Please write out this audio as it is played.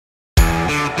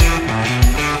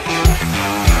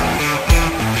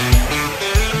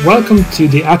Welcome to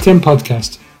the ATEME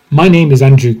podcast. My name is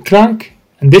Andrew Clark,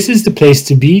 and this is the place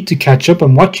to be to catch up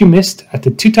on what you missed at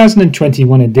the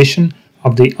 2021 edition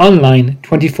of the online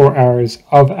 24 Hours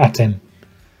of ATEME.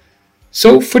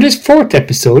 So for this fourth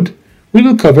episode, we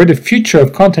will cover the future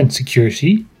of content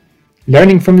security,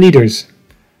 learning from leaders.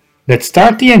 Let's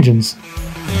start the engines.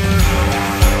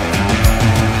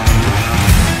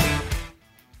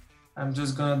 I'm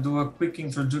just going to do a quick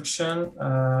introduction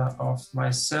of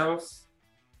myself,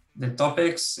 the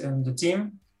topics, and the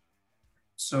team.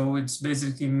 So it's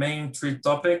basically main three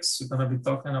topics. We're going to be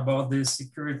talking about the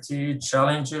security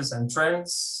challenges and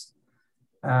trends,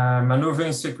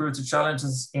 maneuvering security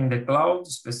challenges in the cloud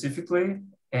specifically,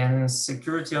 and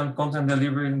security on content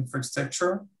delivery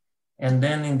infrastructure. And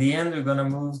then in the end, we're going to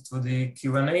move to the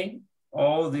Q&A.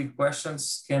 All the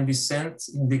questions can be sent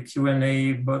in the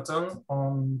Q&A button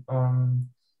on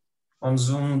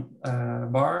Zoom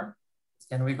bar.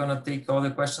 And we're going to take all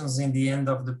the questions in the end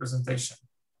of the presentation.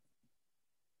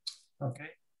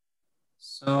 Okay.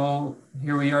 So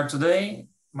here we are today.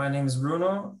 My name is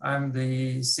Bruno. I'm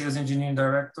the Sales Engineering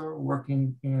Director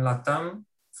working in LATAM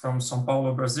from São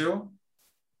Paulo, Brazil.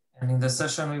 And in the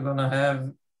session, we're going to have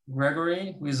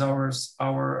Gregory, who is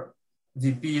our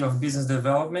VP of Business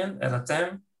Development at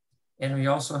ATEME. And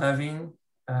we're also having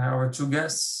our two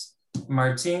guests,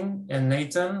 Martin and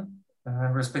Nathan,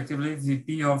 respectively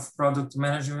VP of Product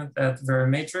Management at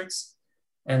Verimatrix,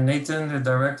 and Nathan, the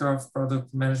Director of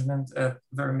Product Management at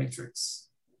Verimatrix.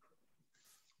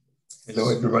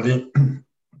 Hello, everybody.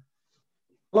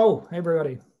 Hello,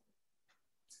 everybody.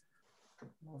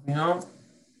 Moving on,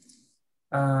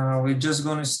 we're just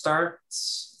going to start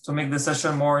to make the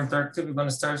session more interactive. We're going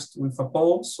to start with a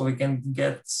poll so we can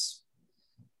get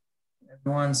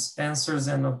everyone's answers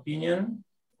and opinion.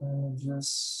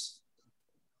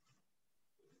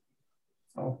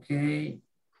 Okay,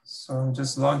 so I'm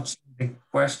just launching the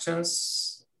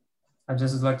questions. I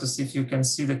just would like to see if you can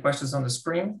see the questions on the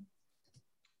screen.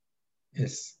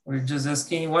 Yes. We're just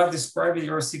asking, what describes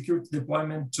your security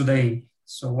deployment today?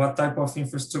 So what type of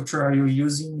infrastructure are you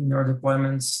using in your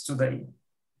deployments today?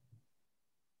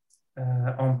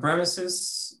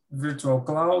 On-premises, virtual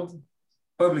cloud,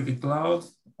 public cloud,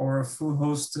 or a full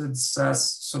hosted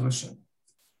SaaS solution?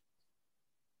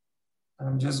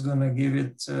 I'm just going to give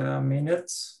it a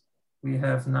minute. We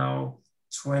have now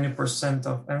 20%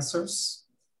 of answers.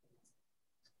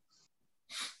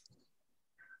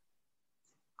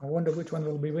 I wonder which one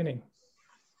will be winning.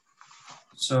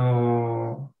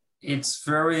 So it's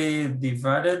very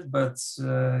divided, but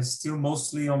still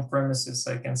mostly on premises,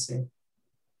 I can see.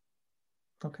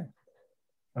 Okay.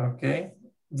 Okay.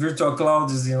 Virtual cloud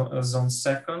is on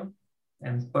second,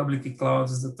 and public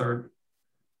cloud is the third.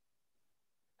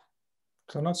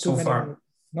 So not too So many. far.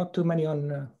 Not too many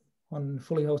on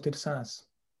fully hosted SaaS.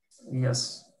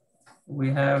 Yes, we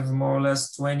have more or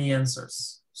less 20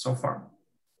 answers so far.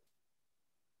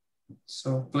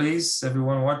 So please,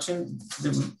 everyone watching,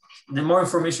 the more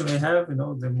information we have,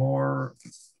 the more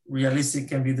realistic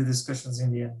can be the discussions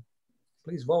in the end.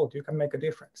 Please vote. You can make a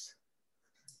difference.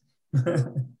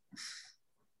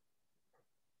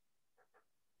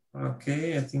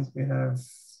 Okay, I think we have.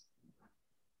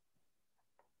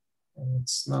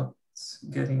 It's not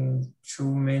getting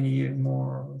too many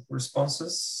more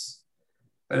responses,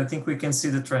 but I think we can see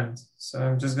the trend. So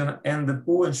I'm just going to end the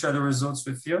poll and share the results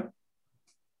with you.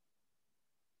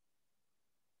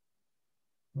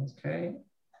 Okay,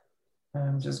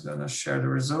 I'm just going to share the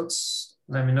results.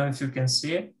 Let me know if you can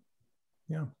see it.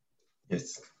 Yeah.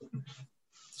 Yes.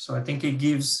 So I think it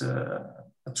gives a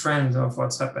trend of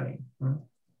what's happening.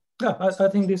 Yeah, I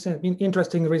think these are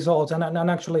interesting results,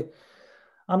 and actually,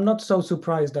 I'm not so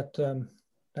surprised that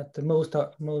the most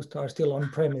are still on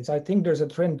premise. I think there's a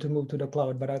trend to move to the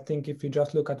cloud, but I think if you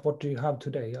just look at what you have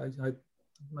today,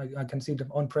 I can see the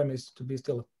on premise to be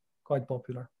still quite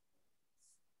popular.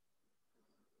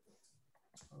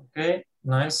 Okay,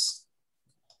 nice.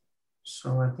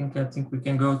 So I think we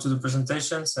can go to the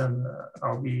presentations, and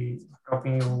I'll be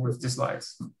helping you with the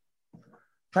slides.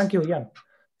 Thank you, Jan.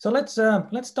 So let's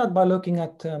start by looking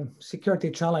at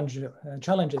security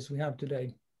challenges we have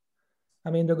today. I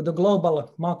mean, the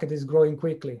global market is growing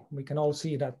quickly. We can all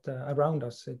see that around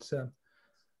us. It's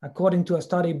according to a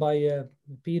study by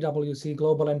PwC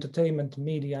Global Entertainment,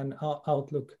 Media and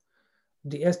Outlook,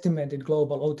 the estimated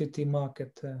global OTT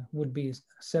market would be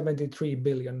 73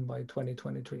 billion by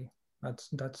 2023.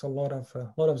 That's a lot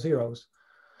of zeros.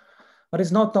 But it's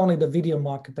not only the video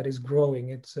market that is growing.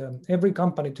 It's every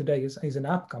company today is an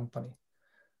app company.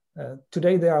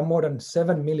 Today, there are more than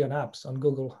 7 million apps on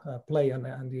Google Play and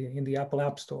in the Apple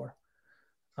App Store.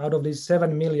 Out of these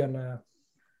 7 million,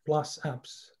 plus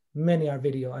apps. Many are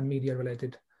video and media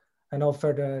related, and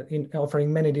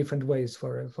offering many different ways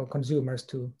for consumers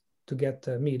to get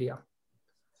media.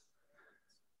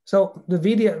 So the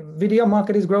video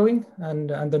market is growing, and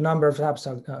the number of apps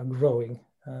are growing.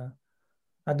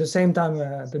 At the same time,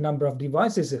 the number of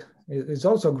devices is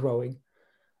also growing.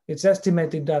 It's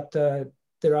estimated that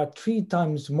there are 3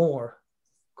 times more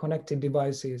connected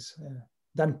devices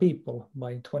than people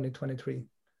by 2023.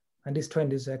 And this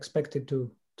trend is expected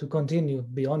to continue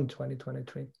beyond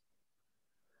 2023.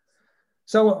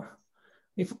 So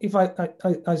if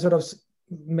I sort of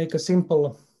make a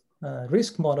simple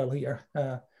risk model here,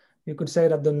 you could say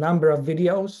that the number of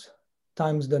videos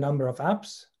times the number of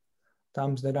apps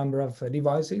times the number of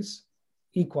devices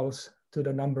equals to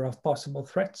the number of possible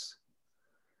threats.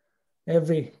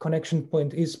 Every connection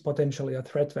point is potentially a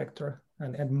threat vector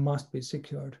and must be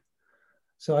secured.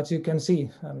 So as you can see,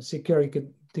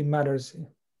 security matters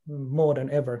more than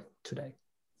ever today.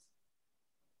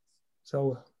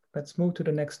 So let's move to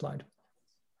the next slide.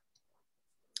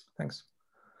 Thanks.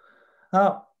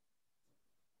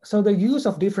 So the use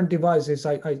of different devices,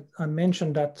 I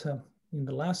mentioned that in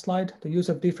the last slide. The use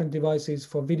of different devices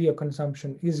for video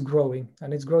consumption is growing,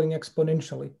 and it's growing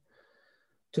exponentially.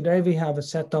 Today we have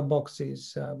set-top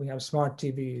boxes, we have smart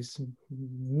TVs,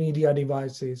 media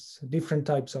devices, different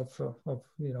types of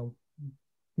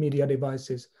media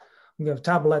devices. We have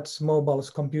tablets, mobiles,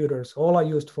 computers, all are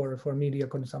used for media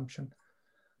consumption.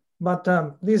 But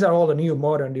these are all the new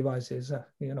modern devices.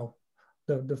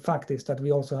 The fact is that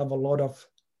we also have a lot of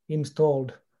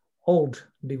installed old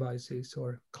devices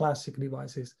or classic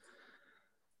devices.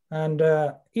 And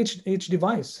each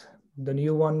device, the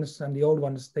new ones and the old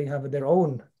ones, they have their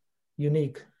own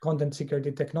unique content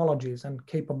security technologies and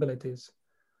capabilities.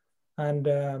 And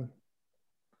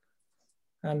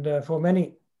for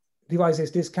many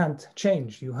devices, this can't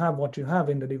change. You have what you have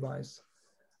in the device,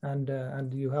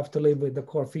 and you have to live with the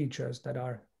core features that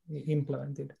are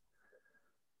implemented.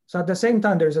 So at the same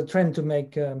time, there's a trend to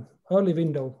make early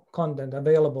window content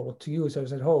available to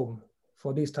users at home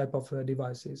for these type of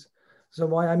devices. So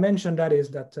why I mentioned that is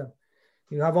that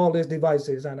you have all these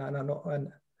devices and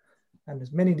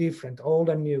there's many different, old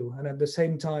and new, and at the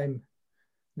same time,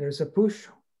 there's a push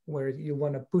where you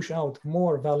want to push out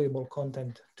more valuable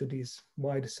content to these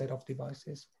wide set of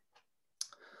devices.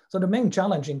 So the main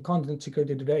challenge in content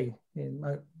security today,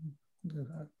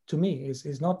 to me,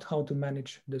 is not how to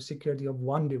manage the security of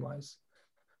one device.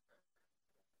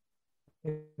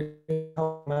 It is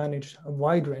how to manage a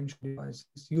wide range of devices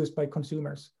used by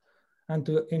consumers and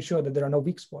to ensure that there are no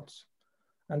weak spots.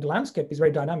 And the landscape is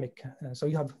very dynamic. So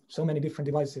you have so many different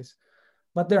devices,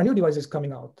 but there are new devices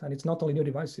coming out, and it's not only new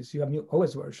devices. You have new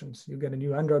OS versions. You get a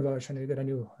new Android version. You get a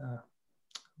new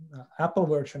Apple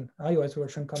version, iOS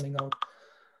version coming out,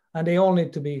 and they all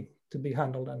need to be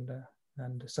handled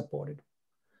and supported.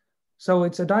 So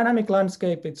it's a dynamic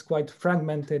landscape. It's quite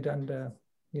fragmented, and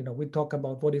we talk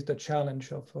about what is the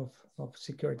challenge of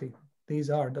security. These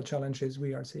are the challenges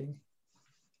we are seeing.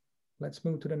 Let's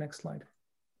move to the next slide.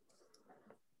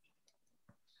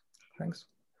 Thanks.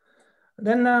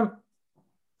 Then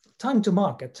time to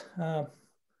market,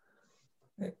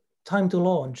 time to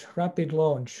launch, rapid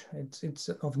launch. It's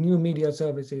of new media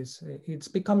services. It's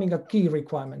becoming a key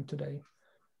requirement today.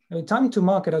 I mean, time to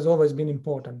market has always been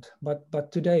important,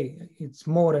 but today it's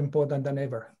more important than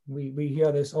ever. We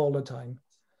hear this all the time.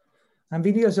 And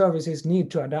video services need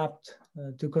to adapt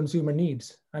to consumer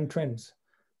needs and trends,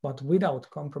 but without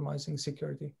compromising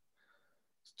security.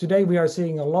 Today, we are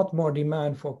seeing a lot more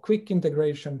demand for quick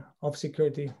integration of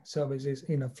security services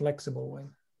in a flexible way.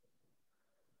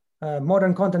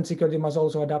 Modern content security must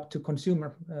also adapt to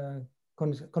consumer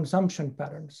consumption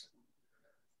patterns.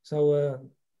 So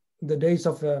the days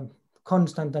of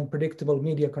constant and predictable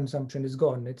media consumption is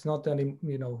gone. It's not any,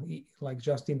 like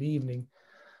just in the evening.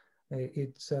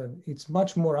 It's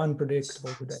much more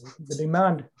unpredictable today. The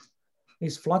demand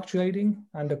is fluctuating,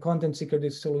 and the content security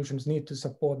solutions need to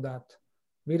support that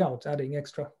without adding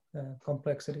extra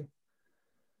complexity.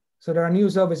 So there are new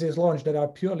services launched that are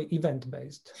purely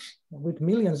event-based, with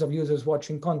millions of users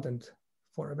watching content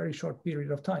for a very short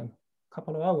period of time, a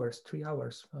couple of hours, 3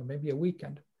 hours, or maybe a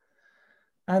weekend.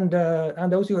 And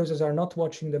those users are not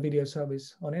watching the video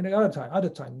service on any other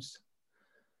times.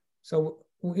 So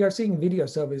we are seeing video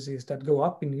services that go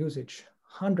up in usage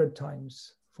 100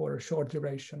 times for a short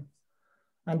duration.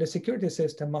 And the security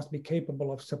system must be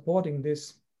capable of supporting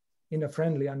this in a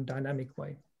friendly and dynamic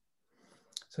way.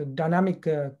 So dynamic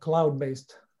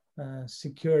cloud-based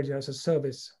security as a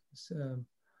service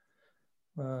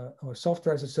or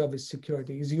software as a service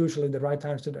security is usually the right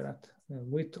answer to that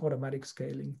with automatic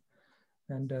scaling.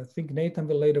 And I think Nathan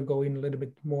will later go in a little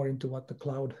bit more into what the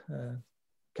cloud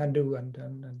can do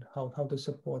and how to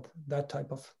support that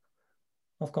type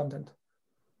of content.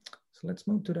 So let's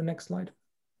move to the next slide.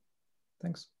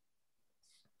 Thanks.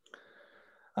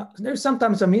 There's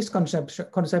sometimes a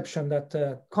misconception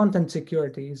that content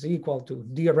security is equal to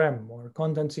DRM or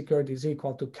content security is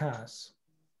equal to CAS.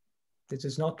 This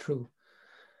is not true.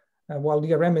 While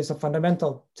DRM is a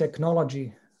fundamental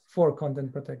technology for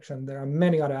content protection, there are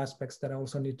many other aspects that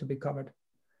also need to be covered.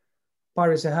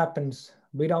 Piracy happens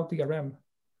without DRM,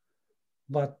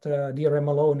 but DRM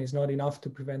alone is not enough to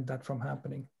prevent that from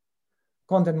happening.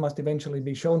 Content must eventually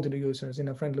be shown to the users in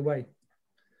a friendly way.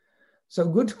 So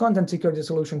good content security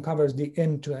solution covers the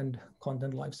end-to-end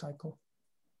content lifecycle.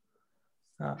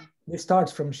 This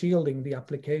starts from shielding the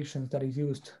applications that is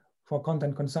used for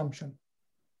content consumption.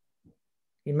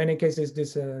 In many cases,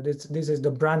 this is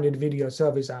the branded video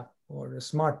service app or a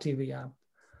smart TV app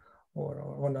or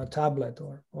on a tablet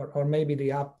or maybe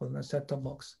the app on a set-top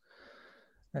box.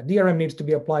 DRM needs to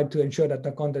be applied to ensure that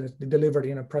the content is delivered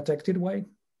in a protected way.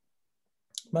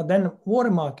 But then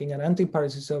watermarking and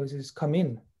anti-piracy services come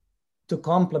in to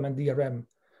complement DRM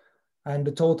and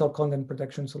the total content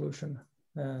protection solution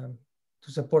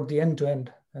to support the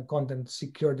end-to-end content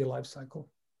security lifecycle.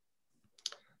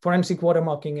 Forensic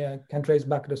watermarking can trace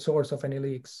back the source of any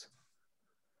leaks,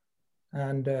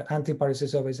 and anti-piracy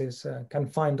services can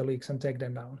find the leaks and take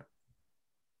them down.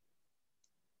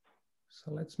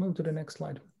 So let's move to the next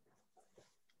slide.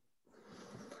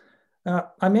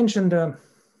 I mentioned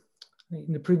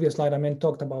in the previous slide,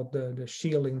 talked about the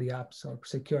shielding the apps or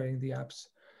securing the apps.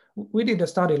 We did a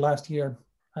study last year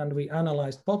and we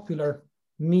analyzed popular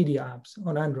media apps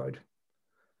on Android.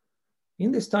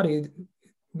 In this study,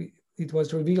 it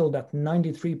was revealed that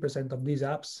 93% of these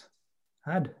apps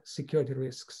had security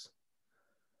risks.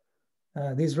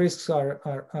 These risks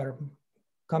are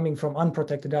coming from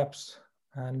unprotected apps.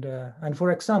 And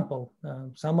for example,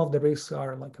 some of the risks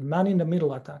are like a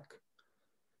man-in-the-middle attack.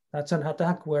 That's an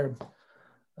attack where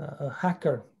a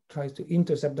hacker tries to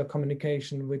intercept the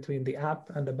communication between the app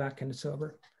and the backend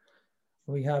server.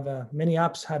 We have many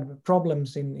apps had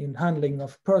problems in handling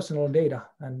of personal data,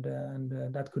 and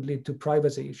that could lead to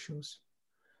privacy issues.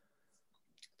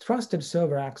 Trusted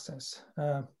server access.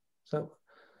 So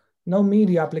no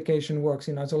media application works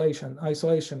in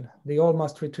isolation. They all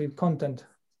must retrieve content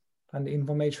and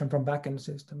information from backend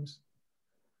systems.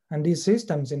 And these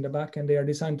systems in the backend, they are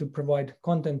designed to provide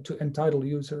content to entitled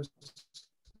users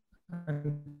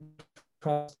and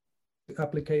trust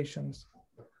applications.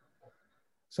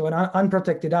 So an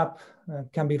unprotected app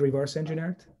can be reverse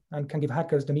engineered and can give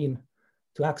hackers the means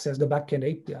to access the backend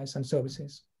APIs and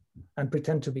services and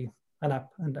pretend to be an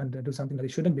app and do something that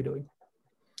it shouldn't be doing.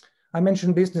 I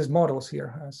mentioned business models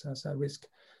here as a risk.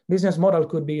 Business model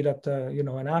could be that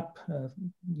an app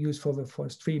used for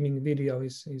streaming video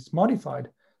is modified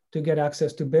to get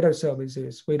access to better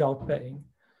services without paying.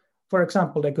 For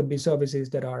example, there could be services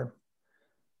that are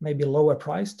maybe lower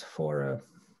priced for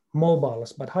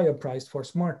mobiles, but higher priced for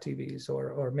smart TVs,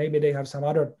 or maybe they have some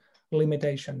other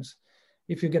limitations.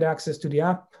 If you get access to the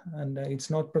app and it's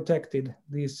not protected,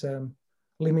 these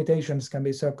limitations can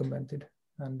be circumvented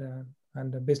and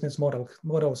the business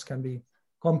models can be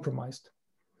compromised.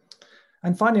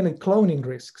 And finally, cloning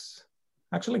risks.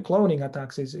 Actually, cloning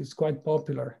attacks is quite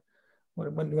popular.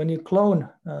 When you clone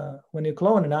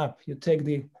an app, you take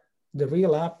the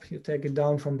real app, you take it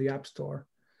down from the app store,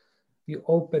 you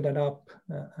open it up,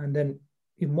 and then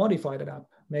you modify that app.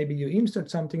 Maybe you insert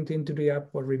something into the app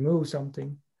or remove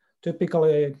something.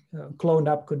 Typically, a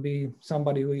cloned app could be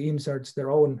somebody who inserts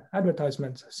their own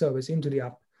advertisement service into the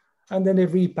app, and then they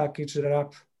repackage that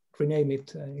app, rename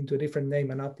it into a different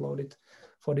name and upload it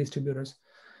for distributors.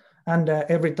 And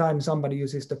every time somebody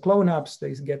uses the clone apps,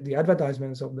 they get the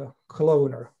advertisements of the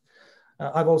cloner.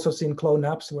 I've also seen clone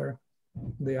apps where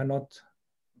they are not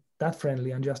that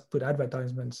friendly and just put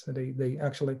advertisements. They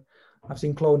actually, I've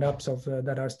seen clone apps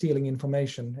that are stealing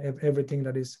information. Everything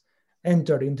that is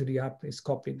entered into the app is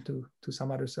copied to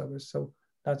some other service. So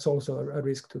that's also a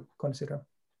risk to consider.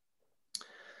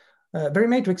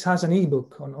 Verimatrix has an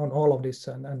ebook on all of this,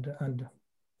 and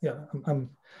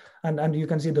you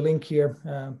can see the link here.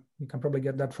 You can probably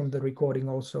get that from the recording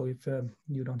also if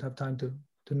you don't have time to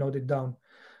note it down,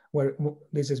 where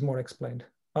this is more explained.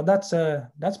 But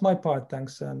that's my part.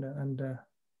 Thanks, and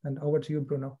over to you,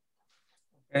 Bruno.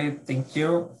 Okay, thank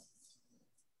you.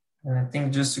 And I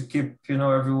think just to keep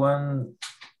everyone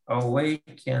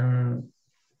awake and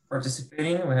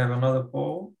participating, we have another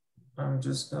poll. I'm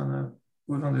just gonna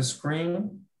put on the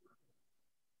screen.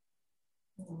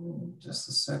 Just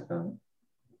a second.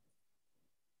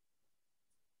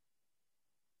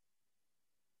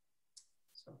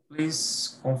 So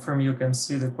please confirm you can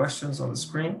see the questions on the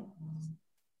screen.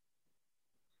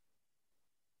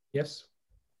 Yes.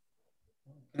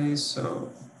 Okay,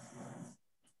 so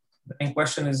the main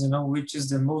question is, which is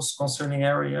the most concerning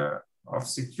area of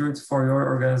security for your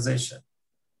organization?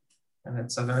 And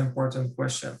it's a very important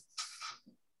question.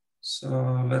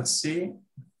 So let's see.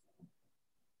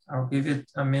 I'll give it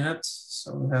a minute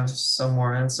so we have some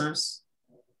more answers.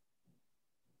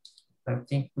 I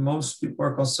think most people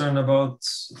are concerned about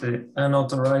the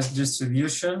unauthorized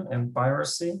distribution and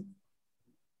piracy.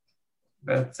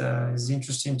 But it's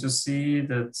interesting to see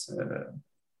that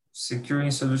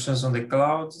securing solutions on the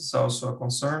cloud is also a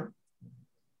concern.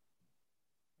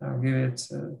 I'll give it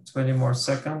 20 more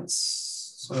seconds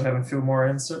so we have a few more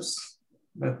answers,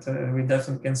 but we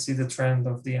definitely can see the trend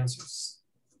of the answers.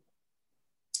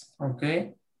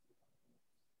 Okay,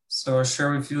 so I'll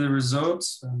share with you the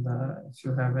results, and if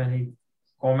you have any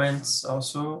comments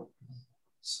also.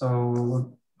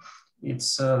 So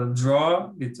it's a draw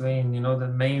between,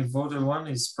 the main voter one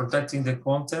is protecting the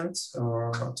content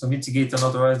or to mitigate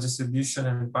unauthorized distribution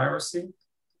and piracy,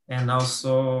 and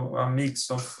also a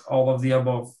mix of all of the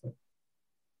above.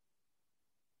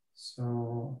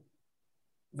 So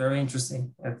very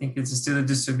interesting. I think it's still a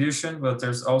distribution, but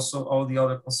there's also all the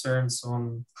other concerns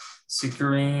on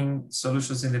securing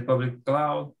solutions in the public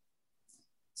cloud,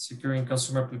 securing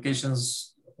consumer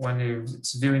applications when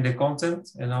it's viewing the content,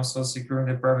 and also securing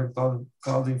the private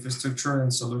cloud infrastructure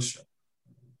and solution.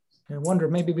 I wonder,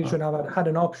 maybe we should have had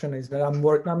an option is that I'm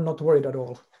not worried at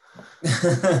all.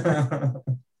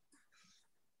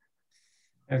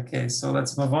 Okay, so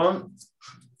let's move on.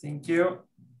 Thank you.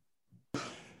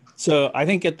 So I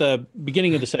think at the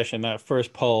beginning of the session, that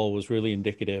first poll was really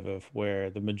indicative of where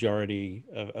the majority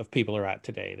of people are at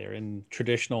today. They're in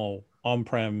traditional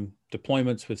on-prem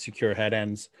deployments with secure head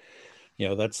ends.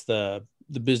 That's the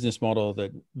business model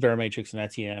that Verimatrix and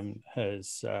ATEME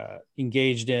has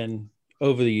engaged in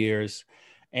over the years.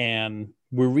 And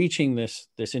we're reaching this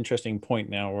interesting point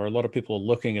now where a lot of people are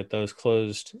looking at those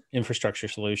closed infrastructure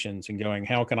solutions and going,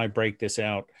 how can I break this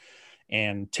out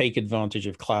and take advantage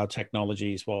of cloud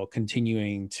technologies while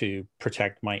continuing to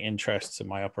protect my interests and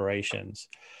my operations?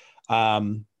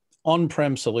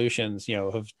 On-prem solutions,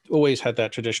 have always had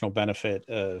that traditional benefit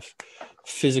of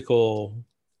physical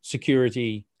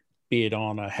security, be it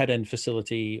on a head-end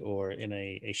facility or in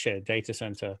a shared data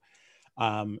center.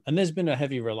 And there's been a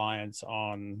heavy reliance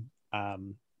on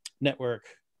network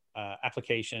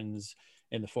applications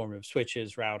in the form of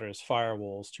switches, routers,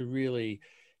 firewalls to really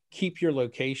keep your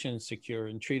location secure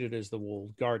and treat it as the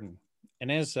walled garden.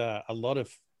 And as a lot of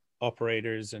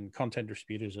operators and content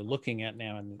distributors are looking at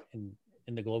now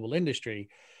in the global industry,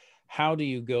 how do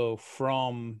you go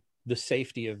from the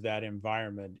safety of that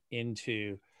environment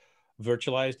into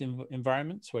virtualized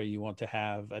environments where you want to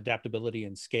have adaptability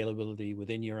and scalability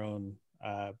within your own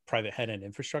private head-end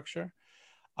infrastructure,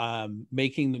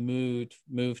 making the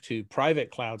move to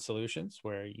private cloud solutions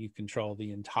where you control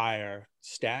the entire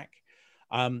stack,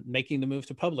 making the move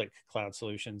to public cloud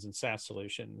solutions and SaaS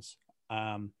solutions.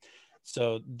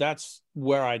 So that's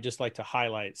where I just like to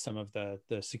highlight some of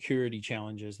the security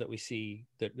challenges that we see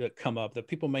that come up that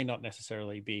people may not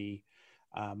necessarily be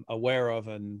aware of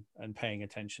and paying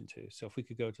attention to. So if we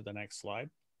could go to the next slide.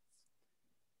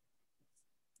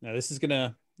 Now this is going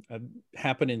to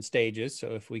happen in stages.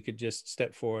 So if we could just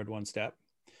step forward one step.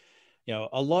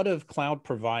 A lot of cloud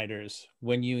providers,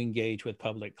 when you engage with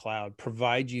public cloud,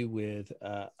 provide you with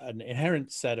an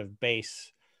inherent set of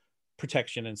base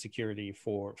protection and security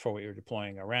for what you're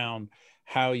deploying around,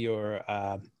 how your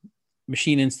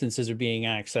machine instances are being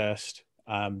accessed,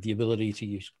 the ability to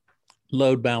use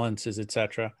load balances,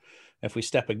 etc. If we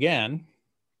step again,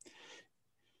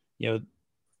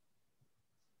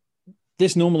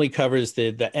 this normally covers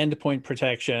the endpoint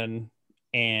protection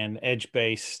and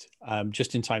edge-based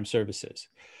just-in-time services.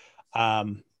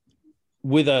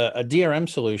 With a DRM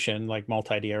solution like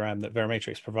multi-DRM that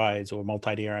Verimatrix provides or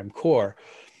multi-DRM core,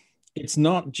 it's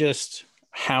not just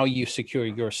how you secure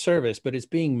your service, but it's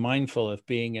being mindful of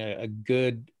being a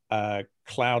good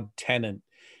cloud tenant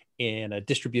in a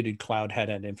distributed cloud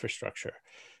head-end infrastructure.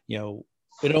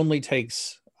 It only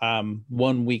takes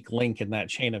one weak link in that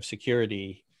chain of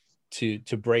security to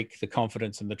break the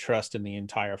confidence and the trust in the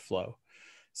entire flow.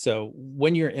 So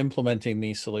when you're implementing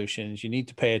these solutions, you need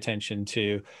to pay attention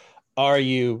to, are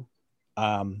you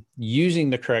using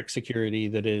the correct security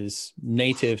that is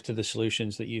native to the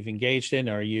solutions that you've engaged in?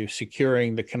 Are you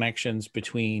securing the connections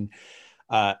between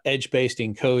edge-based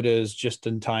encoders,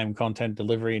 just-in-time content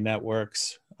delivery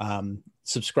networks,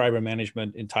 subscriber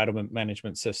management, entitlement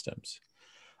management systems?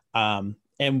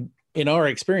 And in our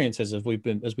experiences, as we've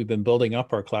been building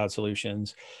up our cloud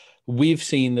solutions, we've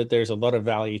seen that there's a lot of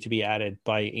value to be added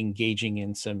by engaging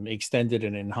in some extended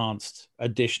and enhanced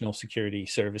additional security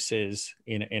services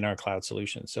in our cloud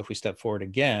solutions. So if we step forward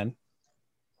again,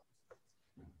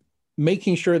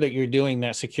 making sure that you're doing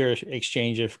that secure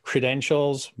exchange of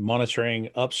credentials, monitoring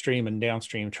upstream and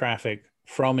downstream traffic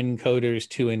from encoders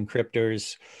to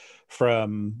encryptors,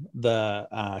 from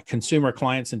the consumer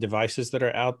clients and devices that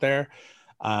are out there,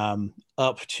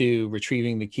 up to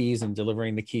retrieving the keys and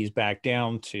delivering the keys back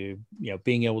down to,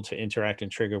 being able to interact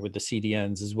and trigger with the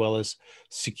CDNs, as well as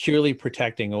securely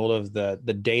protecting all of the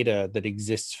data that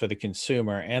exists for the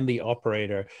consumer and the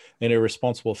operator in a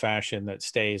responsible fashion that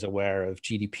stays aware of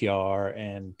GDPR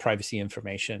and privacy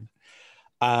information.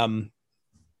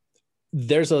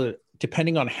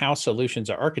 Depending on how solutions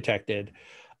are architected,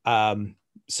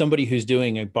 somebody who's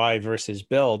doing a buy versus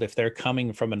build, if they're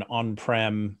coming from an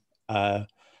on-prem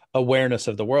awareness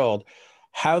of the world,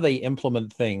 how they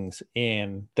implement things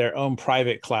in their own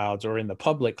private clouds or in the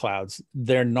public clouds,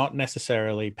 they're not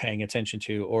necessarily paying attention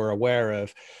to or aware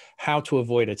of how to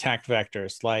avoid attack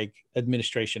vectors like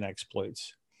administration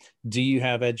exploits. Do you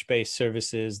have edge-based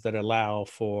services that allow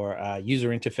for user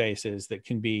interfaces that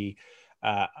can be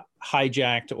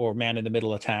hijacked or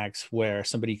man-in-the-middle attacks where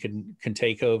somebody can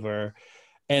take over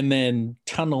and then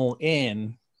tunnel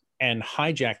in and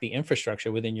hijack the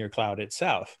infrastructure within your cloud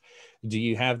itself? Do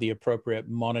you have the appropriate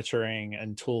monitoring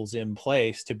and tools in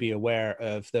place to be aware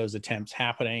of those attempts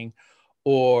happening,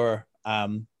 or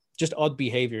just odd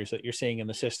behaviors that you're seeing in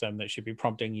the system that should be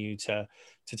prompting you to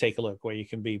take a look, where you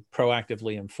can be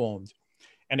proactively informed?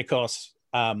 And of course,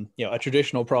 a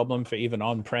traditional problem for even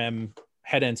on-prem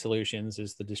head-end solutions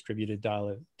is the distributed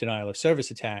denial of service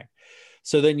attack.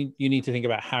 So then you need to think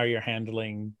about how you're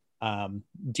handling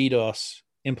DDoS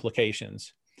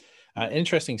implications.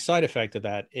 Interesting side effect of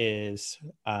that is,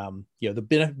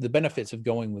 the benefits of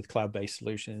going with cloud-based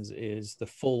solutions is the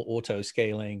full auto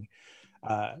scaling,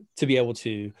 to be able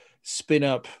to spin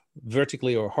up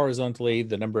vertically or horizontally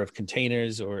the number of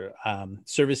containers or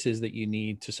services that you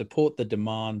need to support the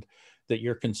demand that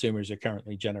your consumers are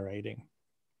currently generating.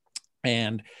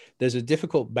 And there's a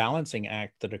difficult balancing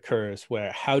act that occurs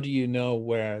where, how do you know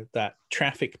where that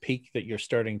traffic peak that you're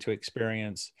starting to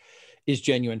experience is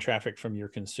genuine traffic from your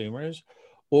consumers,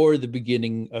 or the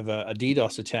beginning of a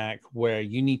DDoS attack where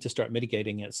you need to start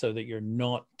mitigating it so that you're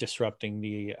not disrupting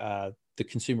the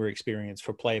consumer experience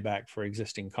for playback for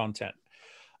existing content.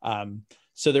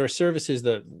 So there are services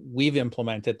that we've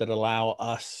implemented that allow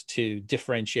us to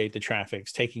differentiate the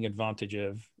traffics, taking advantage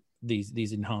of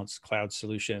these enhanced cloud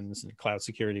solutions and cloud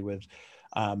security with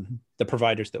the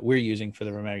providers that we're using for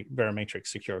the Verimatrix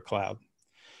Secure Cloud.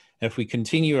 If we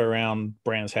continue around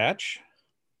Brands Hatch,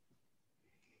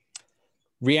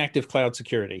 reactive cloud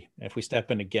security, if we step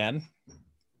in again,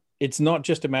 it's not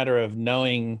just a matter of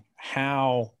knowing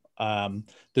how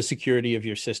the security of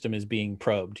your system is being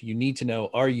probed. You need to know,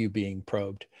 are you being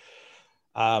probed?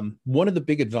 One of the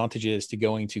big advantages to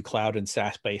going to cloud and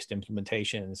SaaS-based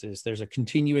implementations is there's a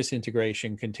continuous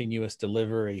integration, continuous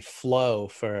delivery flow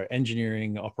for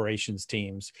engineering operations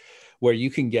teams, where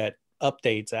you can get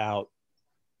updates out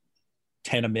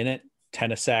 10 a minute,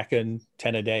 10 a second,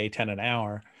 10 a day, 10 an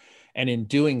hour. And in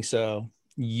doing so,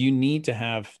 you need to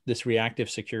have this reactive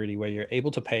security where you're able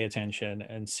to pay attention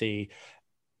and see,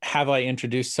 have I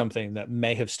introduced something that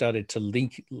may have started to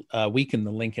weaken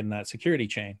the link in that security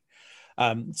chain?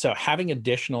 So having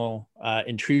additional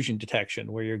intrusion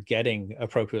detection where you're getting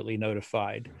appropriately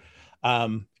notified,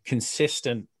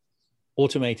 consistent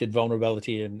automated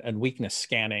vulnerability and weakness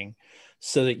scanning,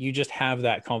 so that you just have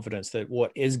that confidence that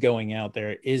what is going out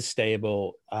there is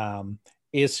stable,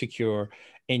 is secure,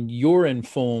 and you're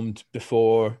informed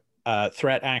before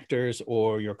threat actors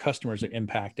or your customers are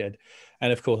impacted.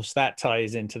 And of course, that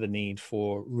ties into the need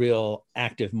for real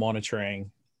active monitoring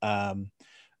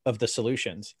of the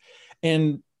solutions.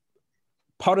 And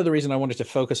part of the reason I wanted to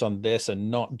focus on this and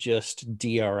not just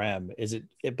DRM is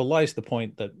it belies the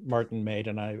point that Martin made,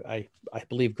 and I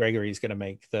believe Gregory is going to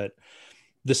make, that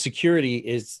the security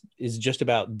is just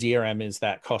about DRM is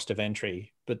that cost of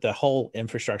entry, but the whole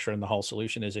infrastructure and the whole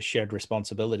solution is a shared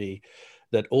responsibility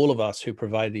that all of us who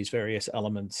provide these various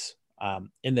elements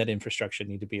in that infrastructure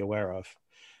need to be aware of.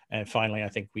 And finally, I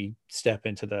think we step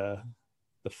into the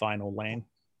final lane.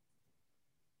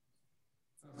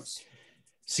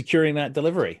 Securing that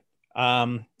delivery.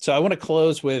 So I want to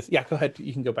close with, yeah, go ahead.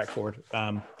 You can go back forward.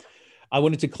 I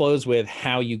wanted to close with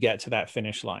how you get to that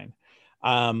finish line.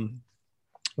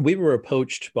 We were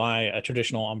approached by a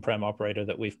traditional on-prem operator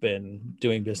that we've been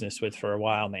doing business with for a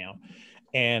while now.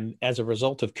 And as a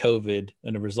result of COVID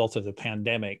and a result of the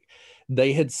pandemic,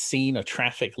 they had seen a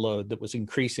traffic load that was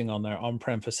increasing on their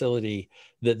on-prem facility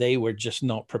that they were just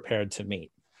not prepared to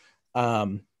meet.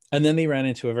 And then they ran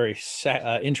into a very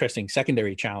interesting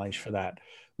secondary challenge for that,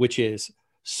 which is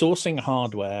sourcing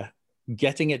hardware,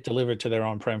 getting it delivered to their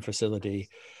on-prem facility,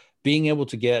 being able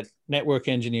to get network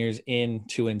engineers in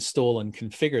to install and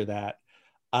configure that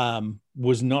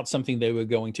was not something they were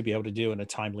going to be able to do in a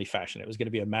timely fashion. It was going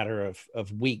to be a matter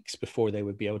of weeks before they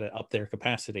would be able to up their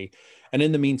capacity. And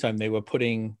in the meantime, they were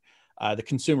putting the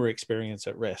consumer experience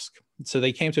at risk. So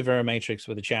they came to Verimatrix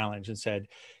with a challenge and said,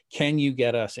 can you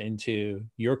get us into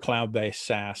your cloud-based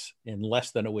SaaS in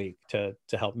less than a week to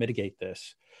help mitigate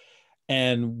this?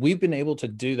 And we've been able to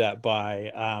do that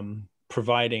by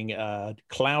providing a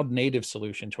cloud-native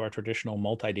solution to our traditional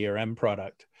multi-DRM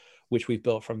product, which we've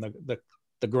built from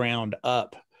the ground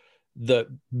up.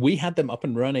 We had them up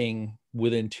and running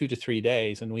within 2 to 3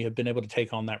 days, and we have been able to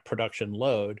take on that production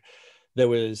load. There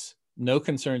was no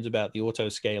concerns about the auto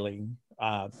scaling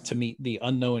to meet the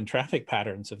unknown traffic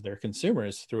patterns of their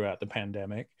consumers throughout the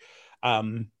pandemic.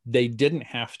 They didn't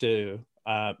have to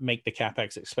make the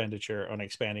CapEx expenditure on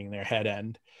expanding their head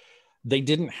end. They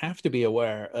didn't have to be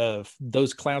aware of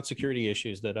those cloud security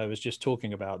issues that I was just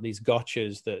talking about, these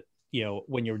gotchas that, you know,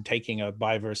 when you're taking a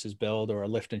buy versus build or a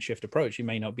lift and shift approach, you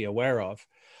may not be aware of.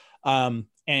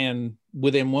 And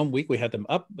within 1 week, we had them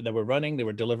up, they were running, they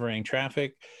were delivering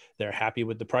traffic. They're happy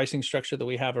with the pricing structure that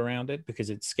we have around it because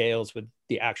it scales with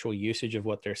the actual usage of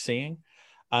what they're seeing.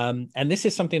 And this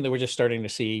is something that we're just starting to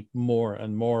see more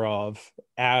and more of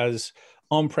as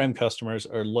on-prem customers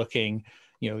are looking.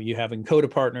 You know, you have Encoder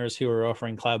partners who are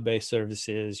offering cloud-based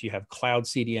services. You have cloud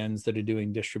CDNs that are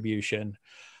doing distribution.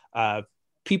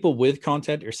 People with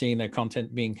content are seeing their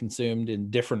content being consumed in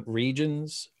different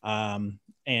regions,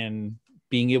 and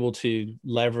being able to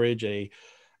leverage a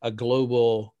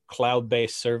global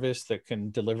cloud-based service that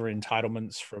can deliver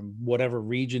entitlements from whatever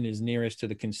region is nearest to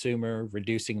the consumer,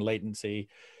 reducing latency,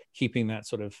 keeping that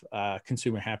sort of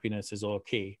consumer happiness is all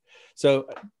key. So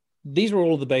these were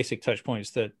all the basic touch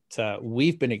points that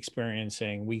we've been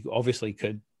experiencing. We obviously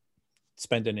could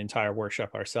spend an entire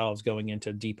workshop ourselves going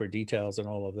into deeper details and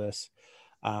all of this.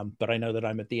 But I know that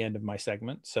I'm at the end of my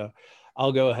segment, so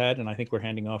I'll go ahead, and I think we're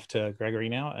handing off to Gregory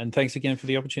now. And thanks again for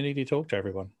the opportunity to talk to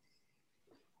everyone.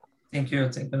 Thank you.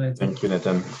 Thank you, Nathan. Thank you,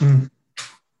 Nathan.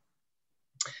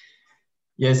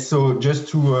 Yes, so just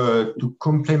to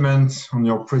complement on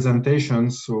your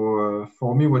presentation, so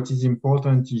for me, what is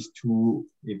important is to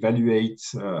evaluate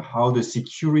how the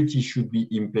security should be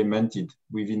implemented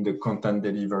within the content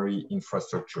delivery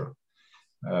infrastructure.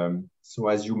 So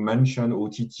as you mentioned,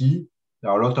 OTT, there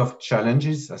are a lot of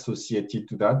challenges associated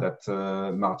to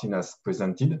that Martin has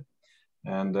presented.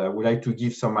 And I would like to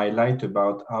give some highlight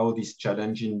about how these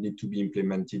challenges need to be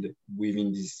implemented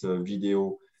within this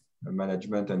video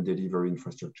management and delivery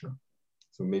infrastructure.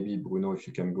 So maybe Bruno, if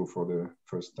you can go for the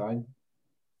first time.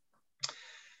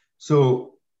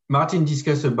 So Martin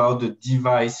discussed about the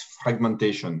device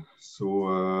fragmentation.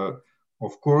 So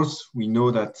of course, we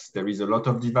know that there is a lot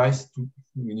of devices.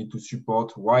 We need to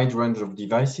support a wide range of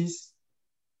devices.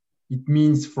 It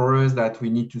means for us that we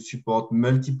need to support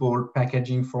multiple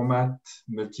packaging formats,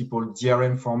 multiple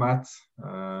DRM formats.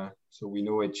 So we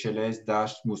know HLS,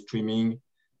 Dash, Smooth Streaming,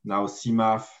 now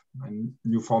CMAF, and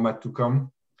new format to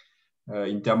come.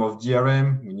 In terms of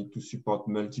DRM, we need to support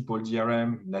multiple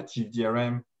DRM, native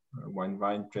DRM,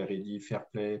 OneVine, PlayReady,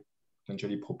 Fairplay,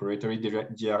 potentially proprietary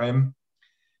DRM.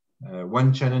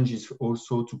 One challenge is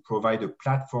also to provide a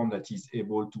platform that is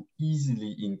able to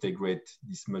easily integrate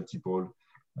these multiple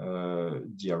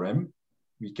DRM.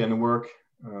 We can work,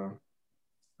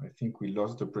 I think we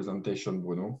lost the presentation,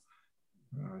 Bruno.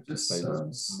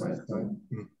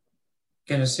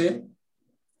 Can you see it?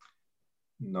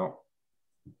 No.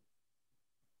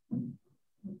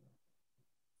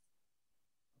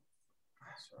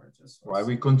 Sorry, well, I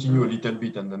will continue a little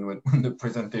bit, and then when the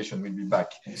presentation will be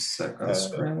back.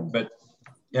 But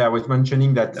yeah, I was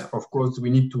mentioning that, of course, we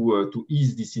need to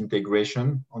ease this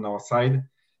integration on our side.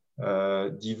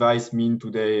 Device mean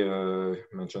today,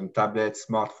 mentioned tablet,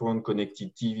 smartphone,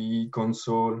 connected TV,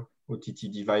 console,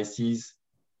 OTT devices,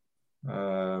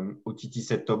 OTT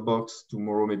set-top box,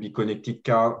 tomorrow maybe connected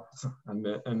cards,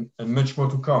 and much more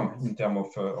to come in terms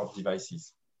of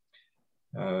devices.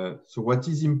 So what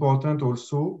is important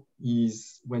also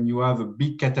is when you have a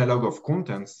big catalog of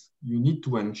contents, you need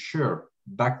to ensure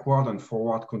backward and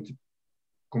forward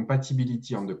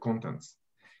compatibility on the contents.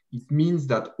 It means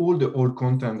that all the old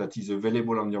content that is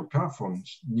available on your platform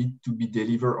need to be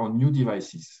delivered on new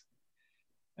devices.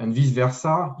 And vice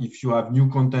versa, if you have new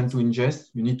content to ingest,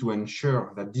 you need to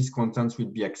ensure that this content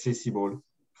will be accessible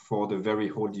for the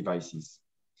very old devices.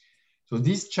 So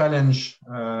this challenge,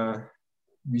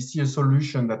 we see a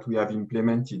solution that we have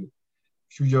implemented a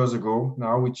few years ago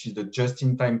now, which is the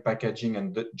just-in-time packaging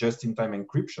and the just-in-time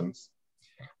encryptions.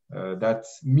 That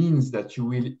means that you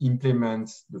will implement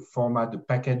the format, the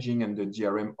packaging, and the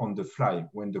DRM on the fly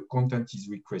when the content is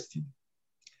requested.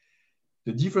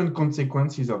 The different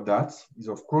consequences of that is,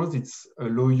 of course, it's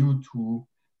allow you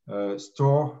to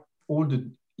store all the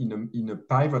in a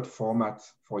private format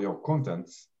for your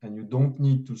contents, and you don't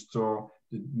need to store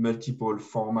the multiple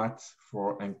formats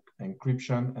for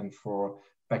encryption and for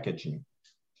packaging.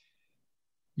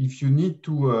 If you need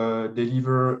to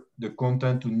deliver the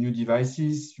content to new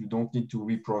devices, you don't need to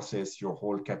reprocess your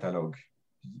whole catalog.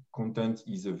 The content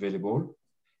is available.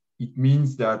 It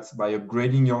means that by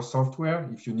upgrading your software,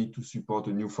 if you need to support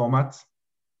a new format,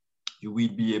 you will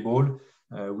be able,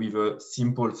 with a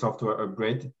simple software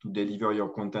upgrade, to deliver your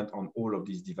content on all of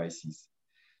these devices.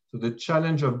 So the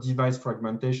challenge of device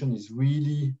fragmentation is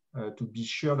really to be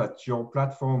sure that your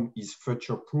platform is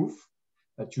future-proof,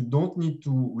 that you don't need to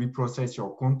reprocess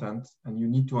your content, and you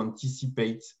need to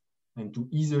anticipate and to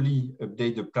easily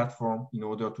update the platform in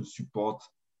order to support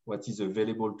what is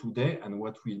available today and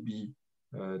what will be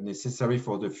necessary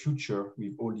for the future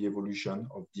with all the evolution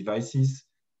of devices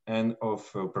and of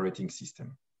operating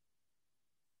system.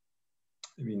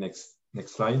 Maybe next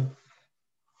slide.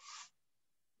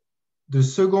 The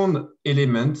second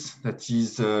element that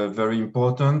is very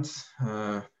important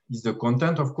is the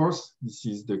content, of course. This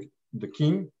is the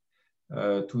king.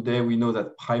 Today, we know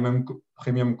that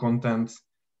premium content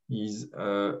is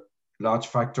a large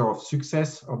factor of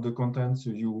success of the content.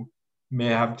 So you may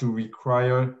have to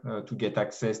require to get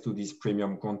access to this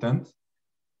premium content.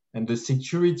 And the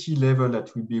security level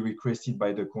that will be requested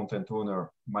by the content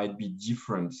owner might be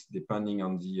different depending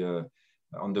on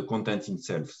the content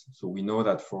itself. So we know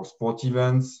that for sport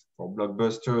events, for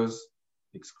blockbusters,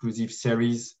 exclusive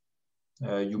series,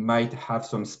 you might have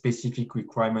some specific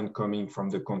requirement coming from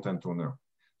the content owner.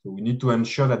 So we need to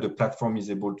ensure that the platform is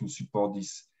able to support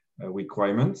these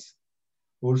requirements.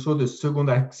 Also, the second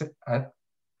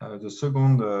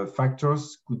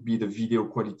factors could be the video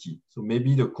quality. So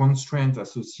maybe the constraint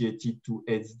associated to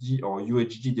HD or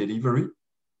UHD delivery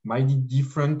might be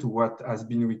different to what has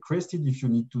been requested if you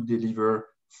need to deliver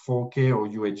 4K or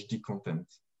UHD content.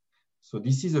 So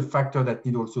this is a factor that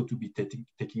needs also to be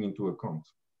taken into account.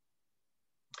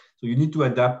 So you need to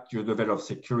adapt your level of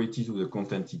security to the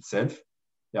content itself.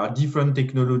 There are different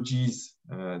technologies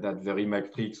that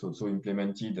Verimatrix also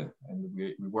implemented, and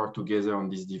we work together on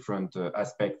these different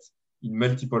aspects in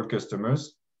multiple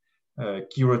customers.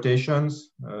 Key rotations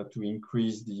to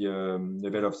increase the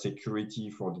level of security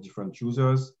for the different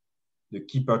users. The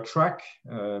keeper track,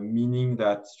 meaning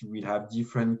that you will have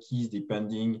different keys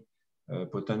depending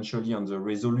potentially on the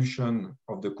resolution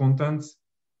of the content.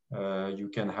 You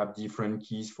can have different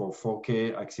keys for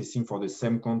 4K accessing for the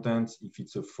same content if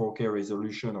it's a 4K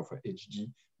resolution or a HD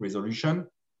resolution.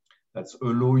 That's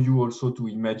allow you also to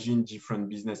imagine different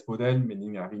business model,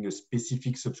 meaning having a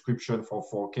specific subscription for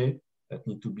 4K that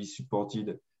need to be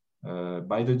supported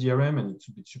by the DRM and need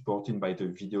to be supported by the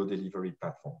video delivery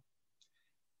platform.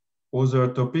 Other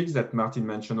topics that Martin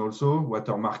mentioned also,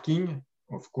 watermarking.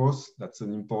 Of course, that's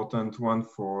an important one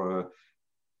for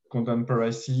content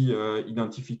piracy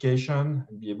identification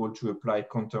and be able to apply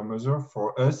countermeasure.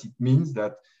 For us, it means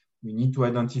that we need to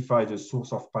identify the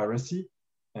source of piracy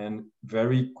and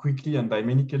very quickly and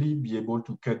dynamically be able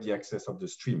to cut the access of the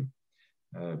stream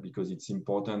because it's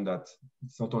important that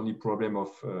it's not only a problem of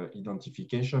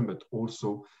identification, but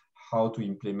also how to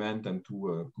implement and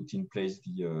to put in place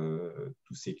to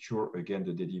secure again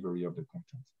the delivery of the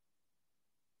content.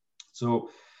 So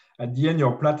at the end,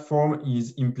 your platform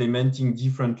is implementing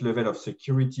different level of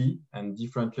security and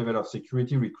different level of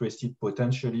security requested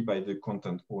potentially by the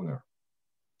content owner.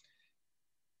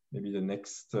 Maybe the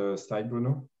next slide,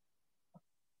 Bruno.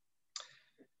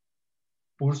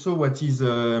 Also, what is,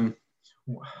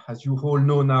 as you all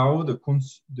know now,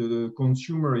 the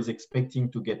consumer is expecting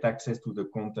to get access to the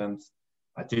content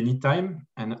at any time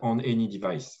and on any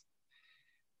device.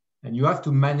 And you have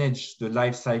to manage the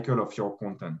life cycle of your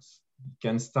content. It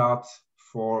can start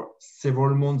for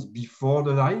several months before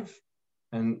the live,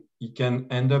 and it can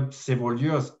end up several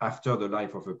years after the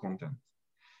life of a content.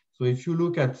 So if you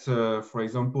look at, for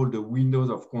example, the windows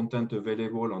of content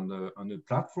available on the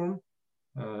platform,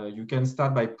 you can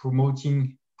start by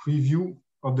promoting preview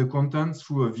of the content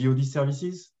through a VOD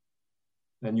services.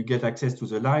 Then you get access to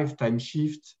the live, time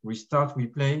shift, restart,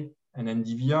 replay, and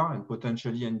NDVR, and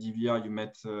potentially NDVR, you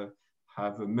might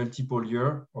have a multiple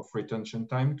year of retention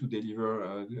time to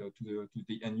deliver to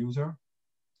the end user.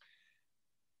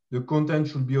 The content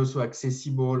should be also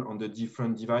accessible on the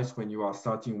different device when you are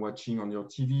starting watching on your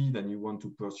TV, then you want to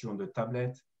pursue on the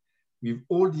tablet. With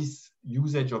all this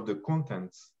usage of the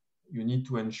content, you need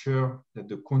to ensure that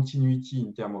the continuity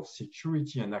in terms of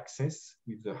security and access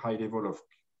with the high level of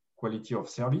quality of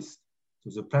service. So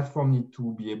the platform needs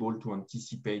to be able to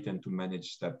anticipate and to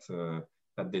manage that,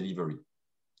 that delivery.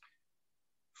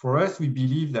 For us, we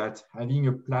believe that having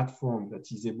a platform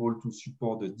that is able to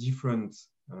support the different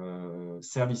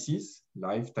services,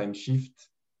 live, time shift,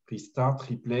 restart,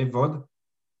 replay, VOD,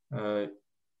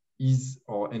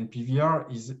 or NPVR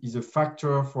is a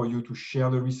factor for you to share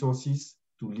the resources,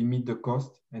 to limit the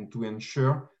cost, and to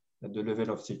ensure that the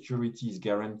level of security is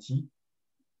guaranteed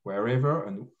wherever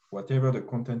and whatever the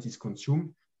content is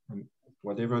consumed and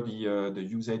whatever the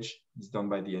usage is done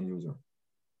by the end user.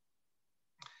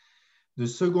 The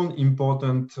second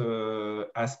important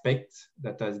aspect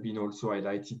that has been also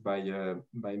highlighted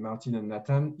by Martin and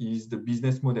Nathan is the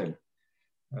business model.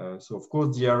 So of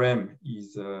course, DRM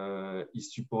is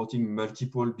supporting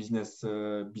multiple business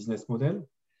model,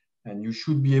 and you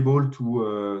should be able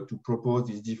to propose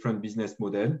these different business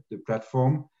model. The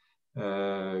platform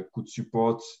could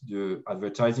support the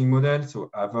advertising model, so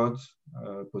AVOD,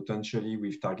 potentially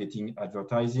with targeting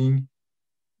advertising.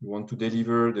 You want to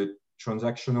deliver the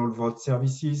transactional VOD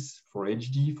services for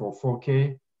HD, for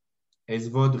 4K,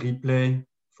 SVOD replay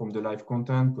from the live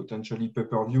content, potentially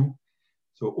pay-per-view.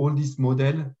 So all this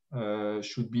model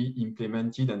should be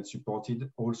implemented and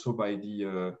supported also by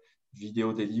the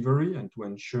video delivery, and to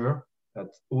ensure that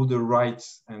all the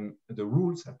rights and the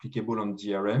rules applicable on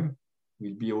DRM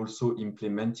will be also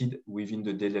implemented within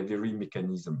the delivery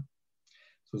mechanism.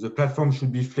 So the platform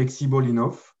should be flexible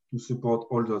enough to support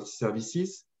all those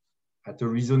services at a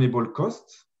reasonable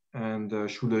cost, and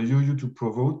should allow you to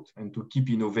promote and to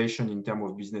keep innovation in terms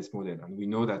of business model. And we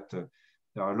know that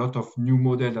there are a lot of new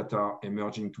models that are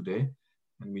emerging today,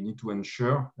 and we need to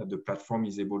ensure that the platform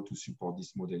is able to support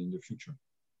this model in the future.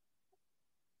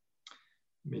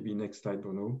 Maybe next slide,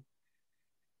 Bruno.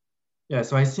 Yeah,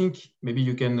 so I think maybe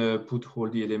you can put all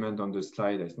the elements on the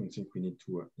slide. I don't think we need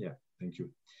to, yeah, thank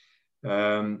you.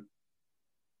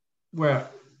 Well,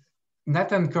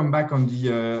 Nathan come back on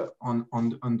the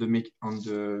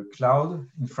cloud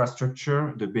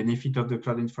infrastructure, the benefit of the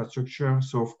cloud infrastructure.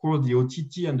 So of course, the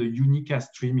OTT and the unicast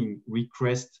streaming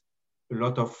request a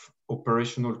lot of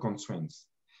operational constraints.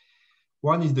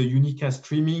 One is the unicast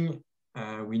streaming.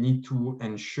 We need to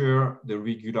ensure the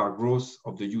regular growth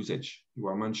of the usage. You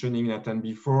were mentioning, Nathan,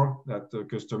 before that the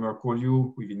customer call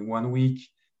you within 1 week,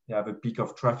 they have a peak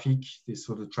of traffic, they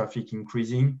saw the traffic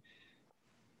increasing.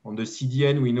 On the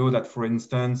CDN, we know that, for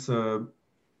instance,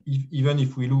 even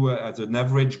if we look at an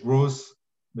average growth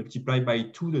multiplied by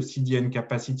 2, the CDN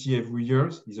capacity every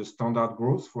year is a standard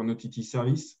growth for an OTT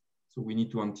service. So we need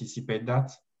to anticipate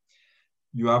that.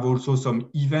 You have also some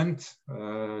event,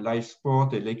 live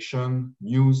sport, election,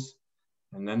 news,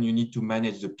 and then you need to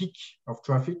manage the peak of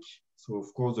traffic. So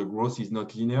of course, the growth is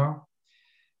not linear.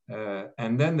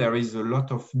 And then there is a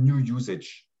lot of new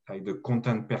usage, like the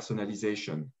content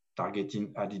personalization,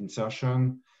 targeting ad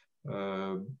insertion,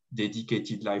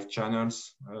 dedicated live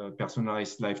channels,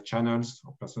 personalized live channels,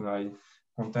 or personalized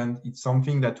content. It's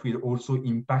something that will also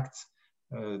impact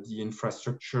the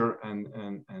infrastructure and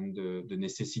the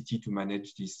necessity to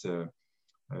manage this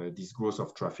growth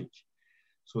of traffic.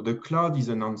 So the cloud is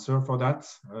an answer for that,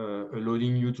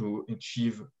 allowing you to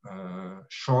achieve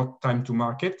short time to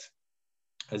market,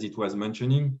 as it was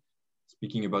mentioning,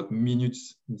 speaking about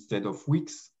minutes instead of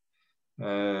weeks.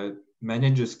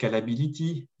 Manage the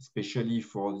scalability, especially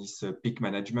for this peak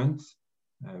management.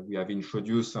 We have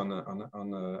introduced on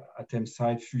ATEME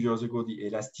side a few years ago the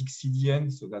elastic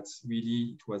CDN. So that's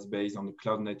really, it was based on the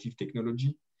cloud native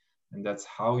technology. And that's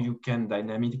how you can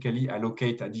dynamically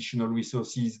allocate additional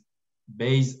resources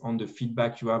based on the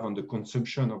feedback you have on the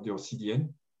consumption of your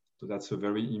CDN. So that's a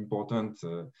very important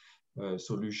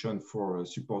solution for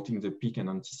supporting the peak and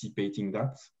anticipating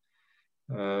that.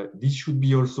 This should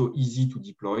be also easy to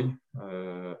deploy,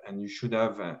 and you should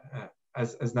have,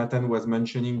 as Nathan was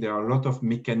mentioning, there are a lot of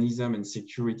mechanisms and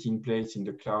security in place in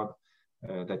the cloud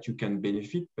that you can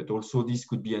benefit, but also this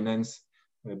could be enhanced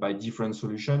by different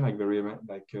solutions,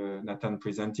 like Nathan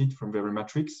presented from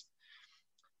Verimatrix.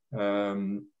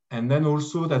 And then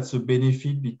also that's a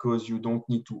benefit because you don't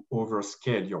need to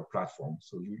overscale your platform.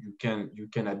 So you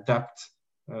can adapt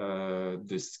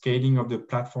the scaling of the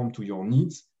platform to your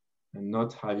needs, and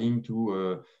not having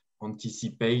to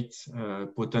anticipate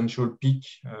potential peak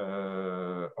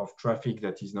of traffic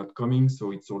that is not coming.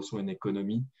 So it's also an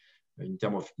economy in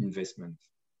terms of investment.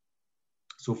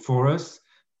 So for us,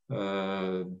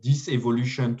 this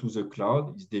evolution to the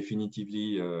cloud is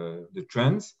definitively the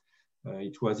trend.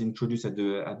 It was introduced at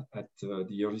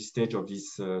the early stage of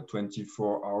this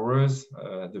 24 hours,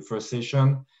 the first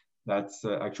session, that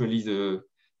actually the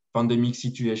pandemic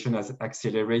situation has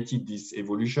accelerated this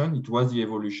evolution. It was the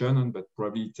evolution, but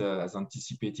probably it has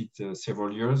anticipated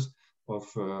several years of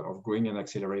growing and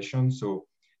acceleration. So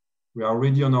we are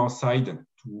already on our side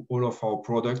to all of our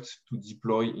products to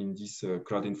deploy in this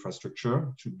cloud infrastructure.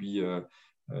 It should be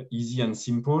easy and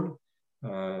simple.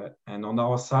 And on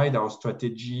our side, our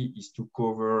strategy is to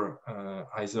cover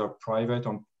either private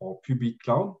or public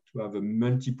cloud, to have a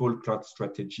multiple cloud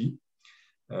strategy.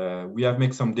 We have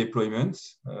made some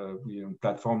deployments. We on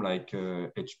platform like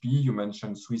HP. You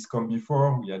mentioned Swisscom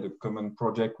before. We had a common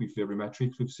project with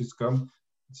Verimatrix with Swisscom.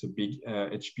 It's a big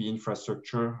HP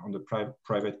infrastructure on the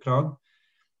private cloud.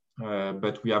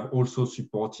 But we have also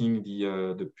supporting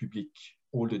the public,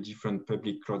 all the different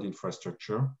public cloud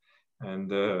infrastructure.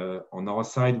 And on our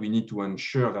side, we need to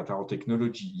ensure that our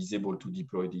technology is able to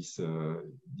deploy this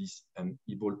and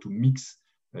able to mix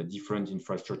different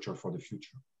infrastructure for the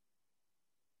future.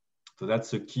 So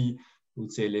that's a key, I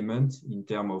would say, element in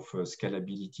terms of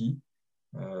scalability.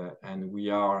 And we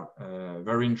are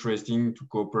very interested to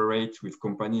cooperate with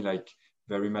companies like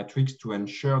Verimatrix to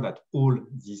ensure that all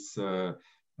these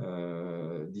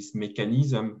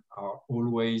mechanisms are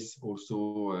always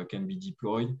also can be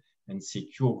deployed and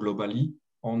secure globally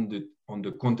on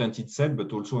the content itself,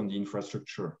 but also on the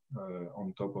infrastructure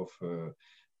on top of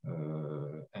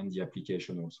and the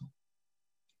application also.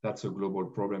 That's a global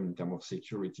problem in terms of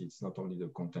security. It's not only the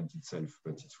content itself,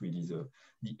 but it's really the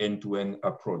end-to-end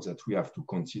approach that we have to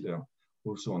consider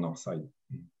also on our side.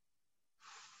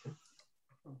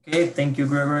 Okay, thank you,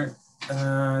 Gregory.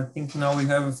 I think now we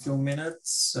have a few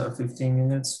minutes, 15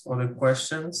 minutes for the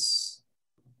questions.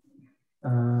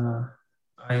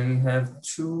 I have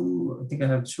two,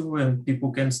 and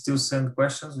people can still send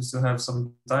questions. We still have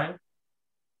some time.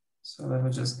 So let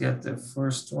me just get the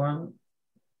first one.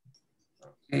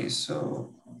 Okay,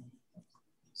 so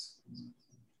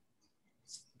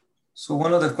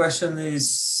one of the questions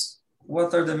is,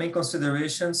 what are the main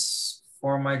considerations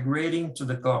for migrating to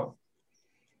the cloud?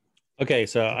 Okay,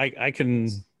 so I can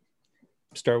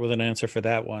start with an answer for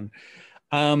that one.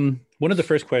 One of the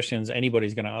first questions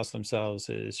anybody's going to ask themselves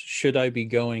is, should I be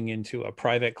going into a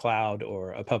private cloud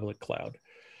or a public cloud?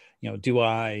 You know, do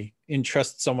I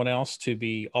entrust someone else to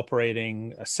be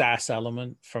operating a SaaS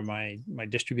element for my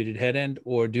distributed head end,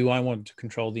 or do I want to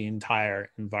control the entire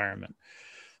environment?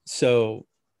 So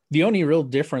the only real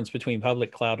difference between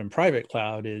public cloud and private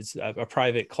cloud is a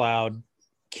private cloud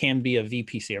can be a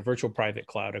VPC, a virtual private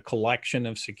cloud, a collection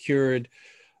of secured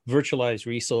virtualized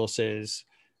resources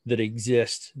that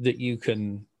exist that you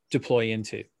can deploy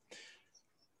into.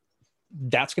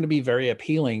 That's going to be very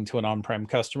appealing to an on-prem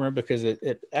customer because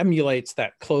it emulates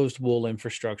that closed wall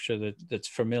infrastructure that's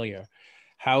familiar.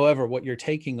 However, what you're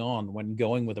taking on when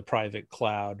going with a private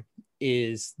cloud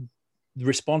is the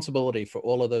responsibility for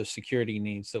all of those security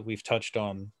needs that we've touched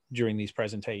on during these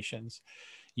presentations.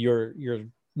 Your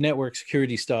network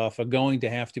security staff are going to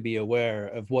have to be aware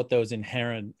of what those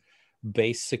inherent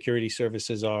base security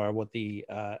services are, what the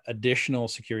additional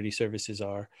security services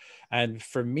are. And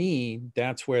for me,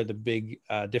 that's where the big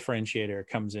differentiator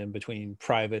comes in between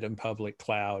private and public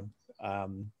cloud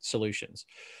solutions.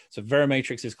 So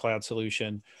Verimatrix's cloud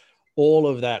solution, all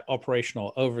of that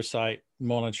operational oversight,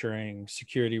 monitoring,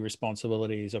 security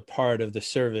responsibilities are part of the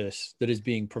service that is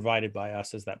being provided by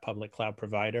us as that public cloud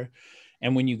provider.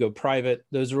 And when you go private,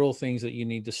 those are all things that you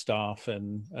need to staff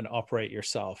and operate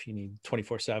yourself. You need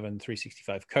 24/7,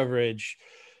 365 coverage.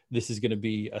 This is going to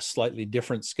be a slightly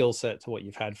different skill set to what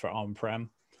you've had for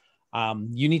on-prem.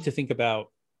 You need to think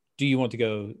about, do you want to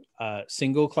go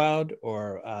single cloud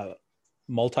or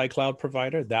multi-cloud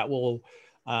provider? That will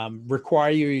require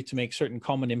you to make certain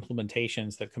common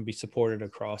implementations that can be supported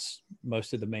across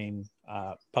most of the main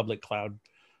public cloud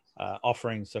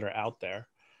offerings that are out there.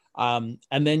 And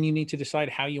then you need to decide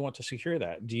how you want to secure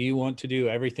that. Do you want to do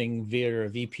everything via a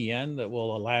VPN that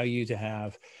will allow you to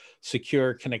have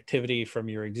secure connectivity from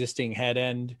your existing head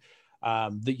end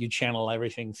that you channel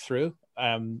everything through?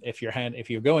 If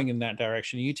you're going in that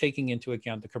direction, are you taking into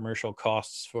account the commercial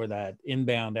costs for that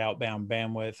inbound, outbound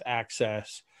bandwidth,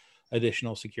 access,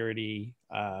 additional security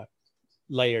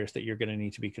layers that you're going to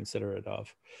need to be considerate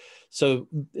of? So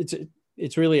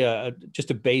it's really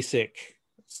just a basic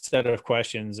set of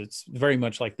questions. It's very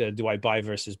much like the do I buy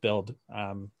versus build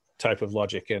type of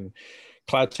logic. And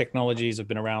cloud technologies have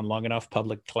been around long enough,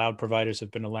 public cloud providers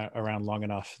have been around long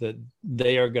enough that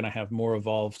they are going to have more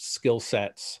evolved skill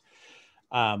sets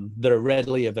that are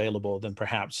readily available than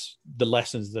perhaps the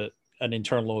lessons that an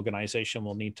internal organization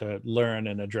will need to learn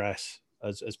and address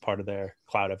as part of their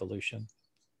cloud evolution.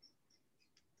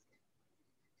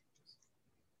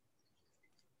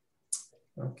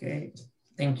 Okay,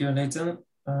 thank you, Nathan.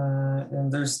 And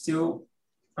there's still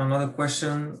another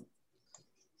question.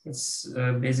 It's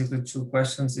basically two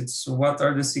questions. It's what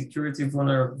are the security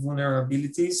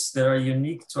vulnerabilities that are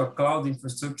unique to a cloud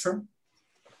infrastructure?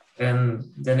 And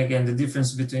then again, the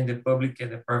difference between the public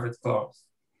and the private cloud.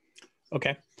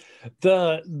 Okay.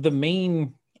 The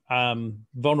main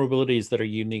vulnerabilities that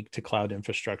are unique to cloud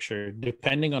infrastructure,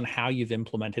 depending on how you've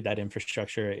implemented that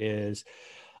infrastructure, is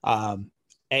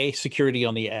security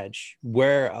on the edge.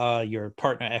 Where are your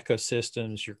partner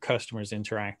ecosystems, your customers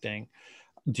interacting?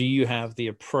 Do you have the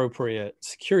appropriate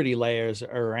security layers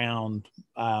around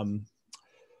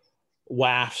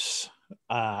WAFs,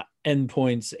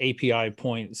 endpoints, API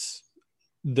points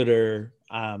that are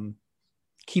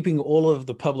keeping all of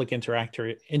the public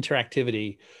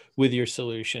interactivity with your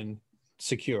solution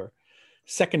secure?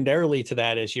 Secondarily to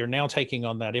that is you're now taking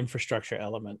on that infrastructure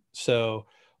element. So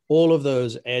all of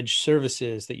those edge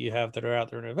services that you have that are out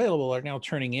there and available are now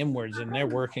turning inwards, and they're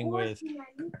working with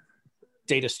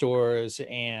data stores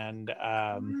and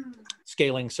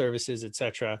scaling services, et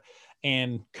cetera.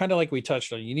 And kind of like we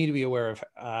touched on, you need to be aware of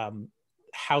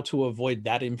how to avoid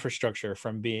that infrastructure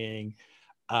from being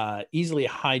easily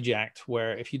hijacked,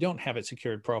 where if you don't have it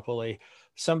secured properly,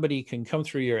 somebody can come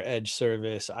through your edge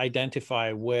service,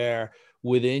 identify where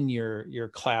within your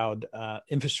cloud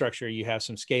infrastructure you have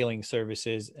some scaling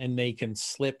services, and they can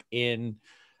slip in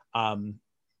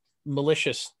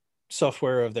malicious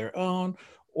software of their own,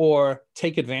 or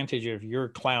take advantage of your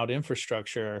cloud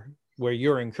infrastructure where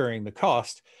you're incurring the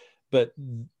cost, but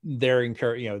they're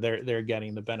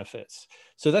getting the benefits.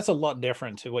 So that's a lot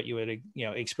different to what you would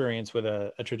experience with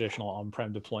a traditional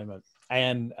on-prem deployment.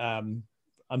 And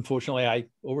unfortunately, I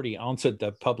already answered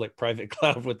the public-private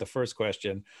cloud with the first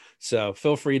question. So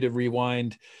feel free to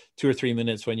rewind 2 or 3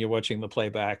 minutes when you're watching the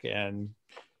playback, and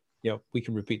we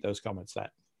can repeat those comments.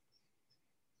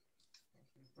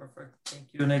 Perfect. Thank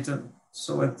you, Nathan.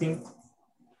 So I think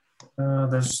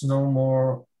there's no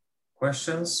more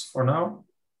questions for now.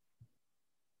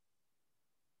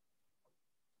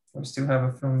 We still have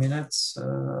a few minutes.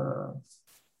 So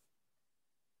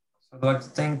I'd like to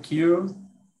thank you,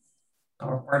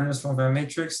 our partners from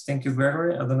Verimatrix. Thank you,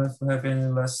 Gregory. I don't know if you have any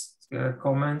last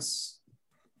comments.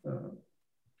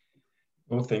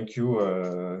 No, thank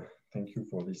you. Thank you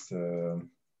for this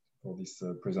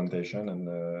presentation.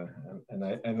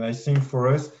 And I think for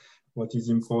us, what is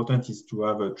important is to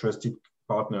have trusted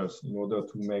partners in order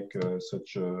to make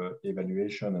such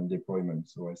evaluation and deployment.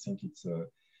 So I think it's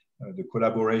the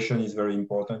collaboration is very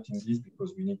important in this,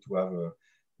 because we need to have a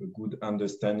good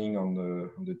understanding on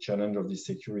the challenge of this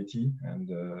security, and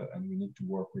we need to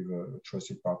work with a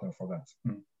trusted partner for that.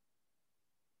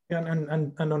 Yeah,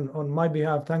 and on my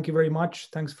behalf, thank you very much.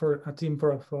 Thanks for ATEME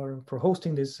for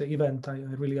hosting this event. I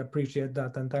really appreciate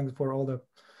that, and thanks for all the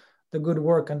good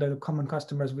work and the common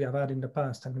customers we have had in the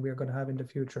past and we are going to have in the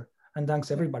future. And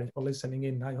thanks everybody for listening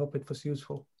in. I hope it was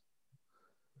useful.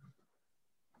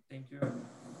 Thank you.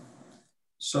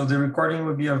 So the recording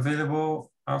will be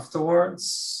available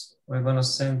afterwards. We're going to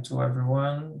send to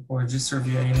everyone who registered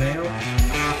via email.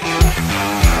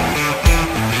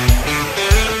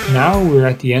 Now we're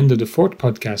at the end of the 4th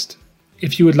podcast.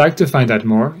 If you would like to find out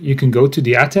more, you can go to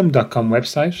the ateme.com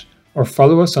website or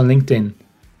follow us on LinkedIn.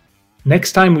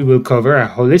 Next time we will cover a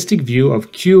holistic view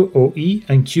of QoE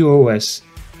and QoS,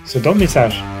 so don't miss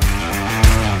out.